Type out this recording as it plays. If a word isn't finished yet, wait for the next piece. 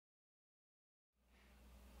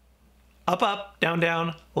Up, up, down,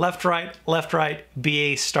 down, left, right,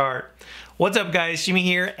 BA start. What's up guys, Jimmy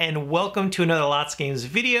here, and welcome to another Lots Games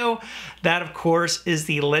video. That of course is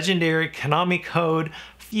the legendary Konami code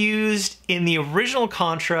fused in the original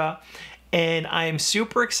Contra, and I am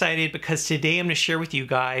super excited because today I'm going to share with you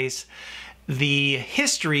guys the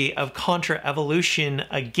history of Contra Evolution,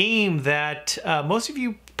 a game that most of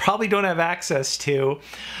you probably don't have access to.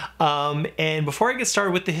 And before I get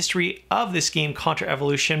started with the history of this game, Contra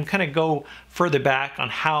Evolution, kind of go further back on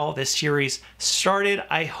how this series started.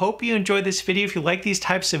 I hope you enjoyed this video. If you like these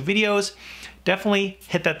types of videos, definitely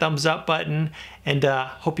hit that thumbs up button, and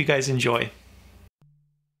hope you guys enjoy.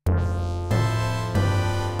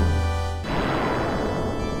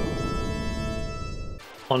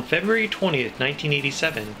 On February 20th,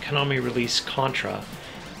 1987, Konami released Contra.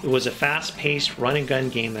 It was a fast-paced run-and-gun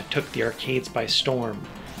game that took the arcades by storm.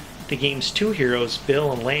 The game's two heroes,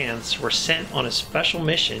 Bill and Lance, were sent on a special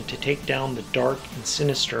mission to take down the dark and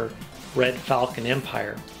sinister Red Falcon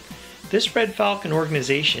Empire. This Red Falcon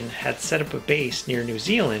organization had set up a base near New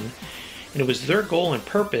Zealand, and it was their goal and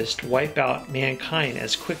purpose to wipe out mankind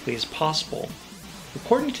as quickly as possible.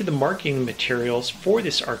 According to the marketing materials for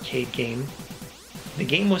this arcade game, the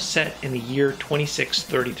game was set in the year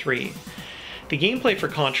 2633. The gameplay for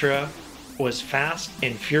Contra was fast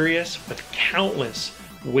and furious, with countless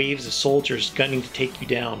waves of soldiers gunning to take you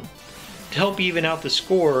down. To help even out the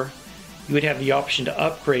score, you would have the option to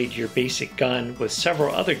upgrade your basic gun with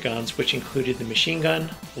several other guns, which included the machine gun,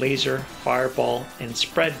 laser, fireball, and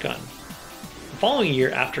spread gun. The following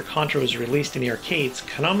year, after Contra was released in the arcades,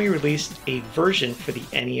 Konami released a version for the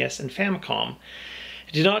NES and Famicom.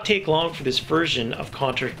 It did not take long for this version of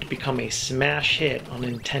Contra to become a smash hit on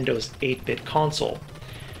Nintendo's 8-bit console.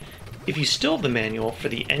 If you still have the manual for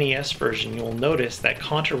the NES version, you will notice that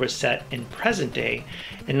Contra was set in present day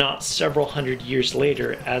and not several hundred years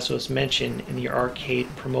later, as was mentioned in the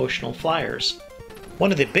arcade promotional flyers.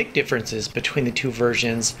 One of the big differences between the two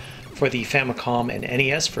versions for the Famicom and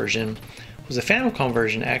NES version was the Famicom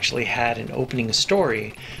version actually had an opening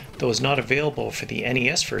story that was not available for the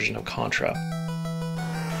NES version of Contra.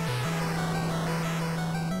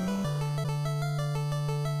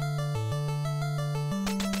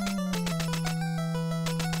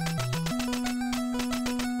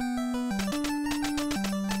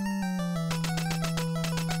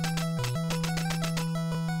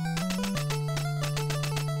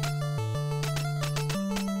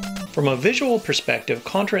 From a visual perspective,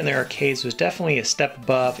 Contra in the arcades was definitely a step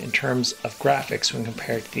above in terms of graphics when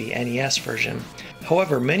compared to the NES version.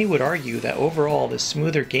 However, many would argue that overall the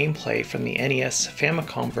smoother gameplay from the NES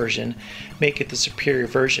Famicom version make it the superior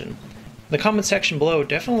version. In the comment section below,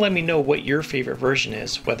 definitely let me know what your favorite version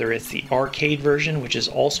is, whether it's the arcade version, which is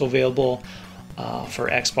also available for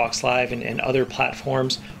Xbox Live and other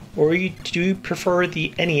platforms, or do you prefer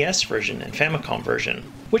the NES version and Famicom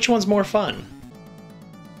version? Which one's more fun?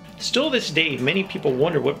 Still this day, many people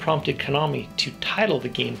wonder what prompted Konami to title the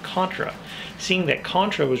game Contra. Seeing that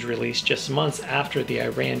Contra was released just months after the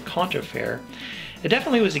Iran-Contra affair, it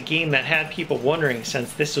definitely was a game that had people wondering,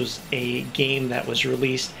 since this was a game that was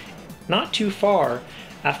released not too far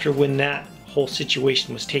after when that whole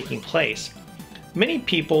situation was taking place. Many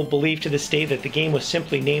people believe to this day that the game was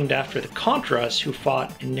simply named after the Contras who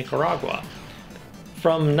fought in Nicaragua.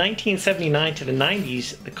 From 1979 to the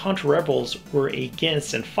 90s, the Contra rebels were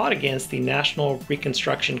against and fought against the National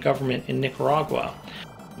Reconstruction government in Nicaragua.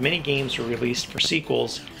 Many games were released for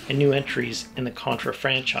sequels and new entries in the Contra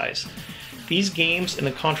franchise. These games in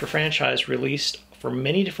the Contra franchise released for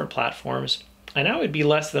many different platforms, and I would be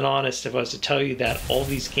less than honest if I was to tell you that all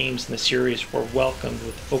these games in the series were welcomed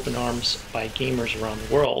with open arms by gamers around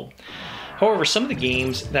the world. However, some of the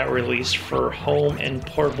games that were released for home and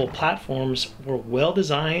portable platforms were well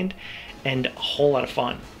designed and a whole lot of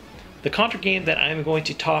fun. The Contra game that I'm going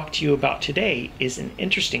to talk to you about today is an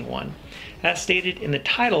interesting one. As stated in the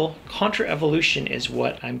title, Contra Evolution is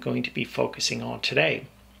what I'm going to be focusing on today.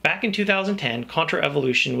 Back in 2010, Contra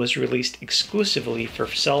Evolution was released exclusively for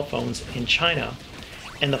cell phones in China.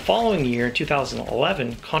 And the following year, in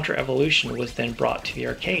 2011, Contra Evolution was then brought to the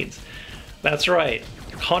arcades. That's right.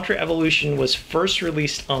 Contra Evolution was first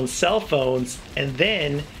released on cell phones and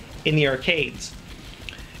then in the arcades.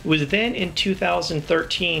 It was then in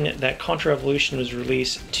 2013 that Contra Evolution was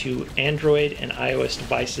released to Android and iOS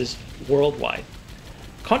devices worldwide.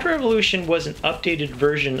 Contra Evolution was an updated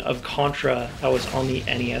version of Contra that was on the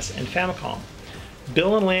NES and Famicom.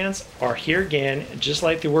 Bill and Lance are here again, just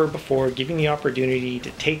like they were before, giving the opportunity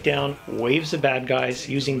to take down waves of bad guys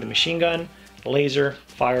using the machine gun, laser,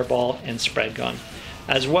 fireball, and spread gun,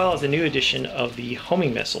 as well as a new edition of the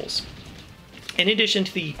homing missiles. In addition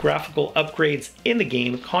to the graphical upgrades in the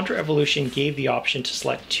game, Contra Evolution gave the option to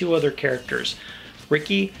select two other characters,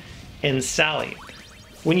 Ricky and Sally.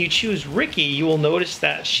 When you choose Ricky, you will notice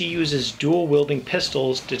that she uses dual-wielding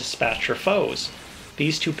pistols to dispatch her foes.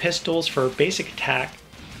 These two pistols for basic attack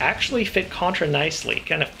actually fit Contra nicely,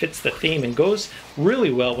 kind of fits the theme, and goes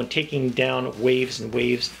really well when taking down waves and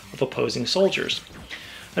waves of opposing soldiers.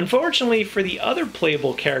 Unfortunately for the other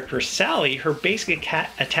playable character, Sally, her basic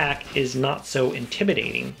attack is not so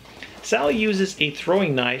intimidating. Sally uses a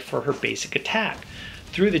throwing knife for her basic attack.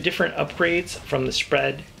 Through the different upgrades from the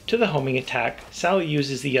spread to the homing attack, Sally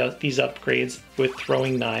uses these upgrades with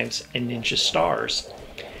throwing knives and ninja stars.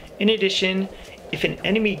 In addition, if an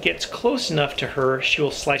enemy gets close enough to her, she will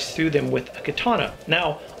slice through them with a katana.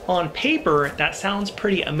 Now, on paper, that sounds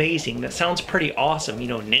pretty amazing. That sounds pretty awesome. You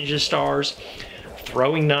know, ninja stars,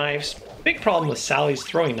 throwing knives. Big problem with Sally's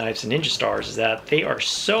throwing knives and ninja stars is that they are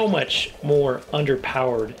so much more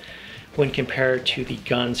underpowered when compared to the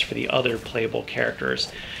guns for the other playable characters.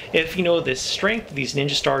 If you know the strength of these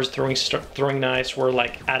ninja stars throwing knives were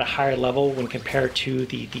like at a higher level when compared to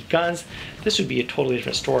the guns, this would be a totally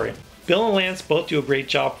different story. Bill and Lance both do a great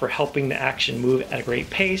job for helping the action move at a great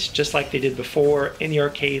pace, just like they did before in the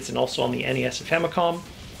arcades and also on the NES and Famicom.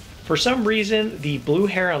 For some reason, the blue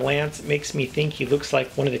hair on Lance makes me think he looks like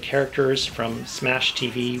one of the characters from Smash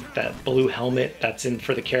TV, that blue helmet that's in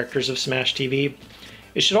for the characters of Smash TV.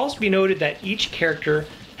 It should also be noted that each character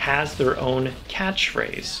has their own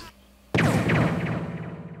catchphrase.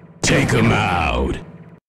 Take 'em out!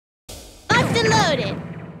 Locked and loaded!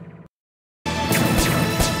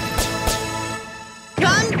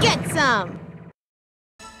 Come get some!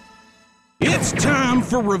 It's time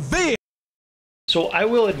for revenge! So I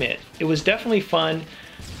will admit, it was definitely fun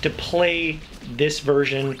to play this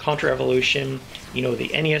version, Contra Evolution, you know, the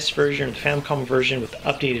NES version, the Famicom version with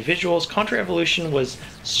updated visuals. Contra Evolution was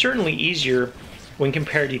certainly easier when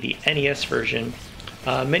compared to the NES version.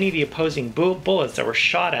 Many of the opposing bullets that were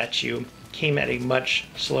shot at you came at a much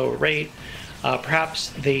slower rate. Perhaps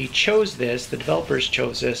they chose this, the developers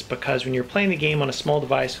chose this, because when you're playing the game on a small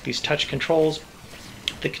device with these touch controls,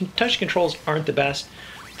 the touch controls aren't the best.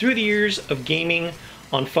 Through the years of gaming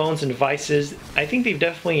on phones and devices, I think they've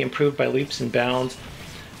definitely improved by leaps and bounds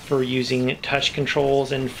for using touch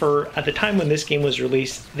controls, and for at the time when this game was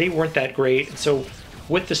released, they weren't that great. And so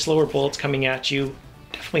with the slower bullets coming at you,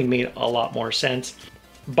 definitely made a lot more sense.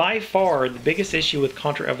 By far, the biggest issue with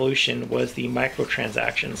Contra Evolution was the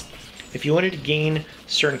microtransactions. If you wanted to gain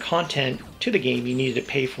certain content to the game, you needed to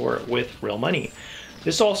pay for it with real money.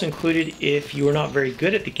 This also included if you were not very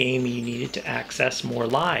good at the game and you needed to access more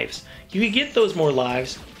lives. You could get those more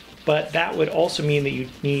lives, but that would also mean that you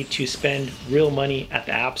need to spend real money at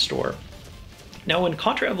the App Store. Now, when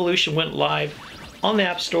Contra Evolution went live on the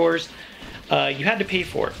App Stores, you had to pay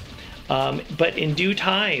for it. But in due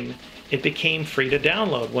time, it became free to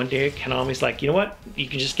download. One day, Konami's like, you know what? You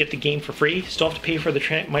can just get the game for free. Still have to pay for the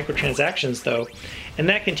microtransactions, though. And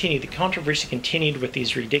that continued. The controversy continued with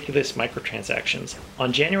these ridiculous microtransactions.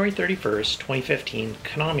 On January 31st, 2015,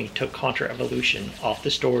 Konami took Contra Evolution off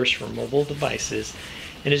the stores for mobile devices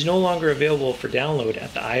and is no longer available for download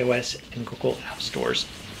at the iOS and Google App Stores.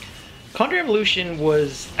 Contra Evolution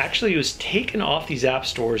was taken off these app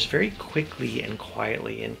stores very quickly and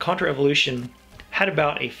quietly, and Contra Evolution had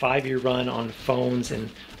about a 5-year run on phones and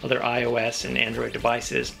other iOS and Android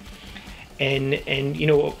devices. And you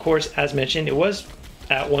know, of course, as mentioned, it was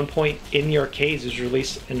at one point in the arcades. It was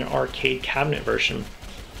released in an arcade cabinet version.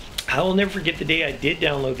 I will never forget the day I did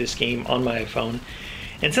download this game on my iPhone.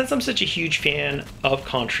 And since I'm such a huge fan of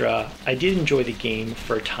Contra, I did enjoy the game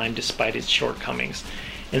for a time despite its shortcomings.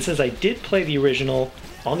 And since I did play the original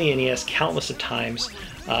on the NES countless of times,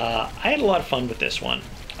 I had a lot of fun with this one.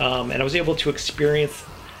 And I was able to experience,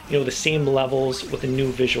 you know, the same levels with a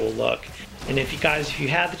new visual look. And if you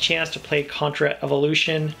had the chance to play Contra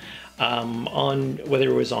Evolution on whether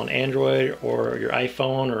it was on Android or your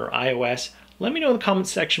iPhone or iOS, let me know in the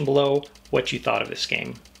comments section below what you thought of this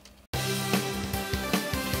game.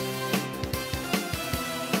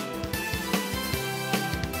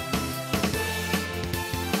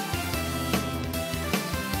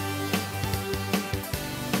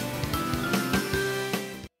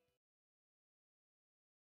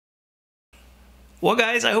 Well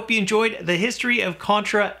guys, I hope you enjoyed the history of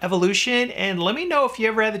Contra Evolution, and let me know if you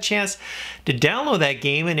ever had the chance to download that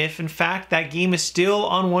game, and if in fact that game is still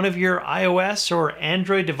on one of your iOS or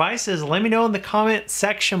Android devices. Let me know in the comment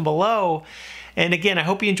section below. And again, I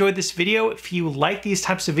hope you enjoyed this video. If you like these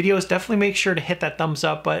types of videos, definitely make sure to hit that thumbs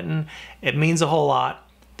up button. It means a whole lot.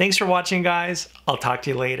 Thanks for watching guys. I'll talk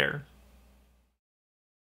to you later.